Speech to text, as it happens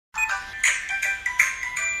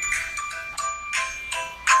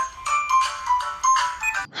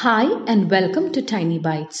Hi and welcome to Tiny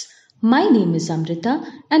Bytes. My name is Amrita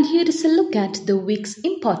and here is a look at the week's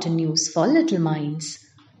important news for little minds.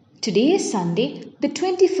 Today is Sunday, the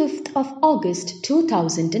 25th of August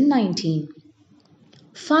 2019.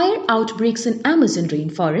 Fire outbreaks in Amazon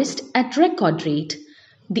rainforest at record rate.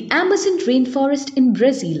 The Amazon rainforest in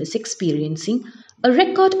Brazil is experiencing a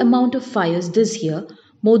record amount of fires this year,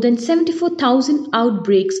 more than 74,000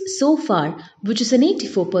 outbreaks so far, which is an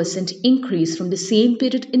 84% increase from the same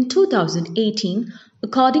period in 2018,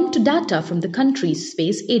 according to data from the country's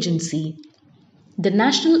space agency. The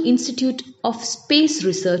National Institute of Space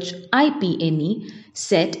Research (IPNE)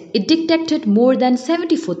 said it detected more than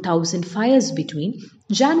 74,000 fires between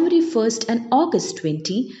January 1st and August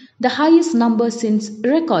 20, the highest number since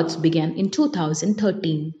records began in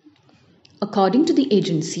 2013. According to the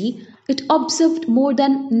agency, it observed more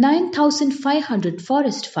than 9,500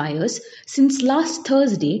 forest fires since last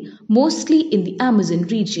Thursday, mostly in the Amazon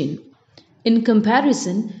region. In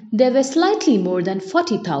comparison, there were slightly more than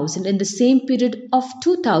 40,000 in the same period of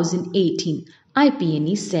 2018,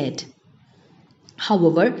 IPNE said.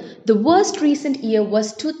 However, the worst recent year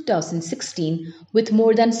was 2016, with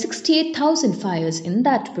more than 68,000 fires in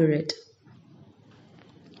that period.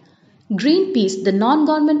 Greenpeace, the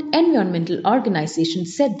non-government environmental organization,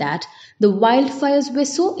 said that the wildfires were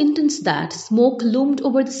so intense that smoke loomed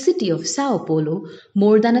over the city of Sao Paulo,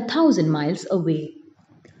 more than 1,000 miles away.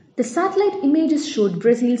 The satellite images showed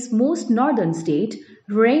Brazil's most northern state,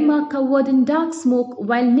 Roraima, covered in dark smoke,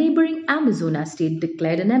 while neighboring Amazonas state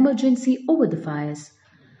declared an emergency over the fires.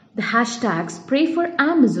 The hashtags Pray for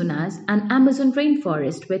Amazonas and Amazon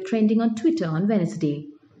Rainforest were trending on Twitter on Wednesday.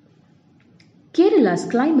 Kerala's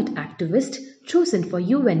climate activist chosen for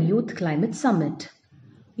UN Youth Climate Summit.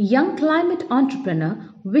 Young climate entrepreneur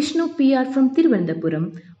Vishnu PR from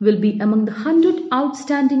Thiruvananthapuram will be among the 100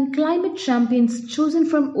 outstanding climate champions chosen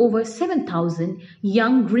from over 7,000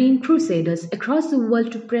 young green crusaders across the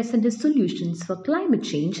world to present his solutions for climate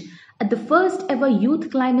change at the first ever Youth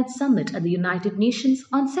Climate Summit at the United Nations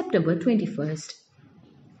on September 21st.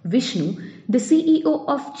 Vishnu, the CEO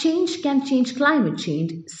of Change Can Change Climate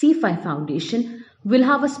Change C5 Foundation, will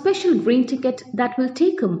have a special green ticket that will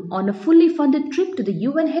take him on a fully funded trip to the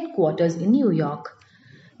UN headquarters in New York.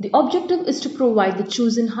 The objective is to provide the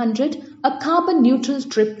chosen 100 a carbon-neutral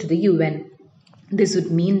trip to the UN. This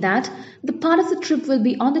would mean that the part of the trip will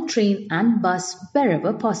be on the train and bus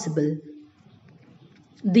wherever possible.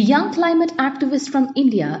 The young climate activist from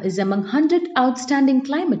India is among 100 outstanding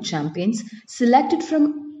climate champions selected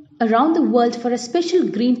from around the world for a special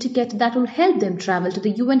green ticket that will help them travel to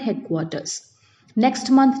the UN headquarters next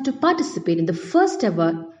month to participate in the first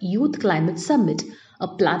ever Youth Climate Summit, a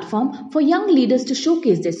platform for young leaders to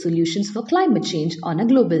showcase their solutions for climate change on a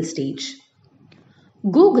global stage.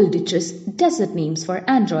 Google ditches desert names for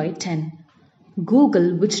Android 10.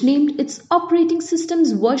 Google, which named its operating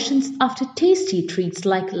system's versions after tasty treats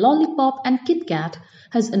like Lollipop and Kit Kat,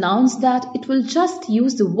 has announced that it will just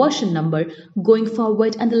use the version number going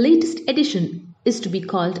forward and the latest edition is to be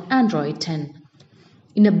called Android 10.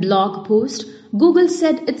 In a blog post, Google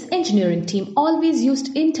said its engineering team always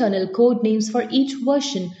used internal code names for each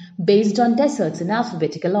version based on deserts in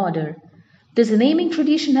alphabetical order. This naming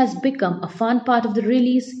tradition has become a fun part of the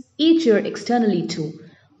release each year externally too.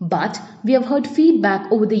 But we have heard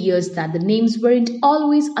feedback over the years that the names weren't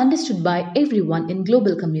always understood by everyone in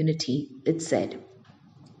global community, it said.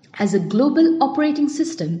 As a global operating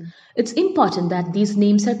system, it's important that these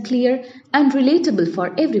names are clear and relatable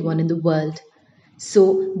for everyone in the world.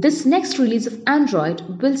 So, this next release of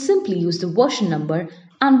Android will simply use the version number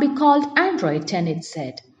and be called Android 10, it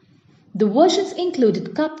said. The versions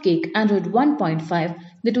included Cupcake Android 1.5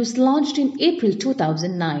 that was launched in April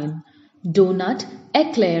 2009, Donut,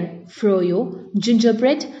 Eclair, Froyo,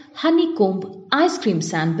 Gingerbread, Honeycomb, Ice Cream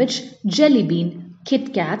Sandwich, Jelly Bean,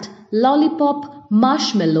 Kit Kat, Lollipop,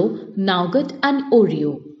 Marshmallow, Nougat and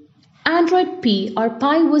Oreo. Android P or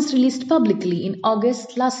Pie was released publicly in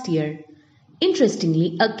August last year.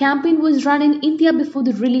 Interestingly, a campaign was run in India before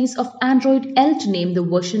the release of Android L to name the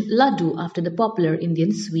version Laddu after the popular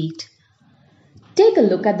Indian sweet. Take a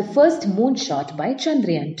look at the first moonshot by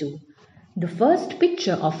Chandrayaan-2. The first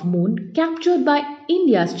picture of moon captured by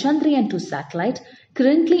India's Chandrayaan-2 satellite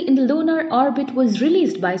currently in the lunar orbit was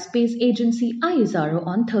released by space agency ISRO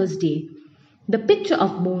on Thursday. The picture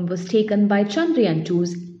of moon was taken by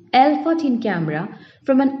Chandrayaan-2's L-14 camera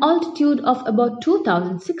from an altitude of about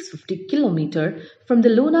 2,650 km from the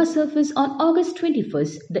lunar surface on August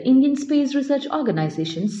 21st, the Indian Space Research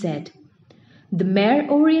Organization said. The mere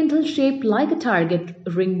oriental shape like a target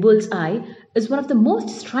ring bullseye is one of the most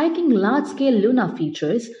striking large-scale lunar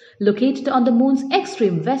features located on the moon's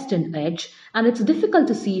extreme western edge, and it's difficult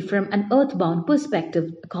to see from an earthbound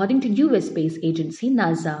perspective according to US space agency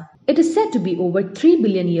NASA. It is said to be over 3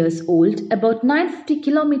 billion years old, about 950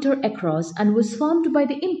 kilometers across, and was formed by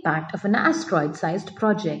the impact of an asteroid-sized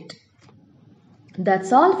project.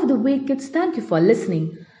 That's all for the week, kids. Thank you for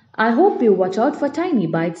listening. I hope you watch out for Tiny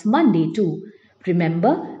Bites Monday too.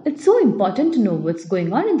 Remember, it's so important to know what's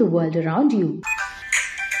going on in the world around you.